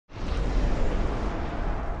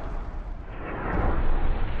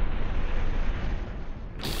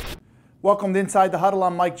Welcome to Inside the Huddle.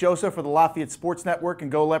 I'm Mike Joseph for the Lafayette Sports Network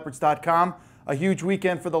and GoLeopards.com. A huge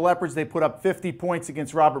weekend for the Leopards. They put up 50 points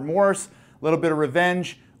against Robert Morris. A little bit of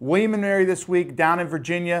revenge. William and Mary this week down in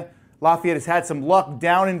Virginia. Lafayette has had some luck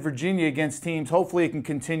down in Virginia against teams. Hopefully it can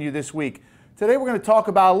continue this week. Today we're going to talk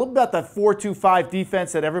about a little bit about that 4-2-5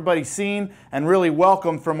 defense that everybody's seen and really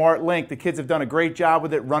welcomed from Art Link. The kids have done a great job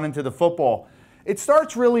with it running to the football. It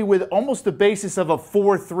starts really with almost the basis of a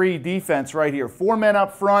 4-3 defense right here. 4 men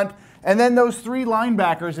up front, and then those 3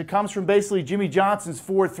 linebackers. It comes from basically Jimmy Johnson's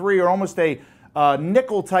 4-3, or almost a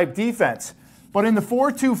nickel-type defense. But in the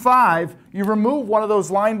 4-2-5, you remove one of those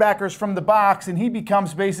linebackers from the box, and he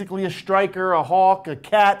becomes basically a striker, a hawk, a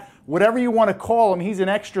cat, whatever you want to call him. He's an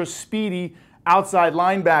extra speedy outside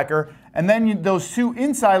linebacker. And then those 2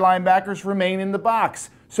 inside linebackers remain in the box.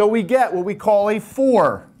 So we get what we call a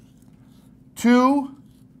 4, 2,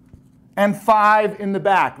 and 5 in the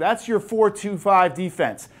back. That's your 4-2-5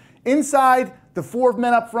 defense. Inside, the 4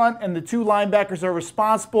 men up front and the 2 linebackers are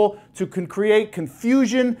responsible to create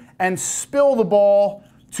confusion and spill the ball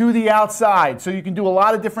to the outside. So you can do a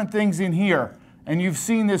lot of different things in here. And you've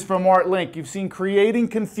seen this from Art Link. You've seen creating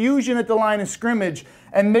confusion at the line of scrimmage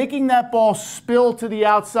and making that ball spill to the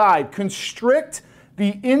outside. Constrict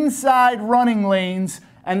the inside running lanes,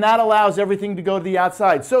 and that allows everything to go to the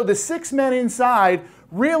outside. So the 6 men inside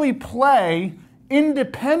really play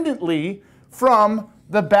independently from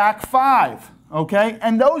the back 5, okay?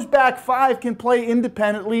 And those back 5 can play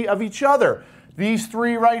independently of each other. These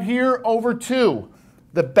 3 right here over 2.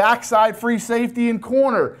 The backside free safety and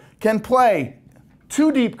corner can play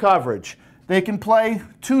 2 deep coverage. They can play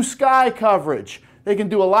 2 sky coverage. They can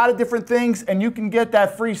do a lot of different things, and you can get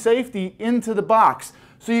that free safety into the box.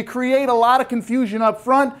 So you create a lot of confusion up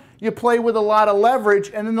front, you play with a lot of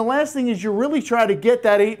leverage, and then the last thing is you really try to get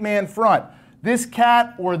that 8-man front. This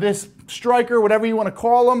cat or this striker, whatever you want to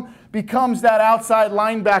call him, becomes that outside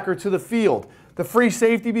linebacker to the field. The free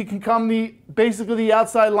safety become basically the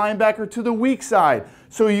outside linebacker to the weak side.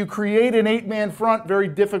 So you create an 8-man front, very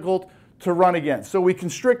difficult to run against. So we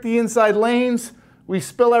constrict the inside lanes, we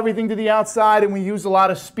spill everything to the outside, and we use a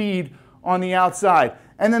lot of speed on the outside.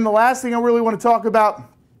 And then the last thing I really want to talk about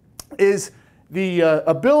is the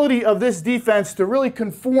ability of this defense to really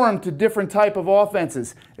conform to different type of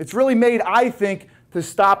offenses. It's really made, I think, to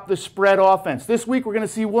stop the spread offense. This week we're going to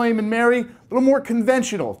see William and Mary, a little more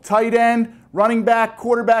conventional. Tight end, running back,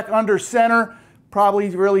 quarterback under center, probably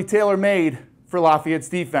really tailor-made for Lafayette's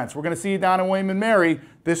defense. We're going to see you down in William and Mary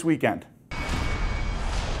this weekend.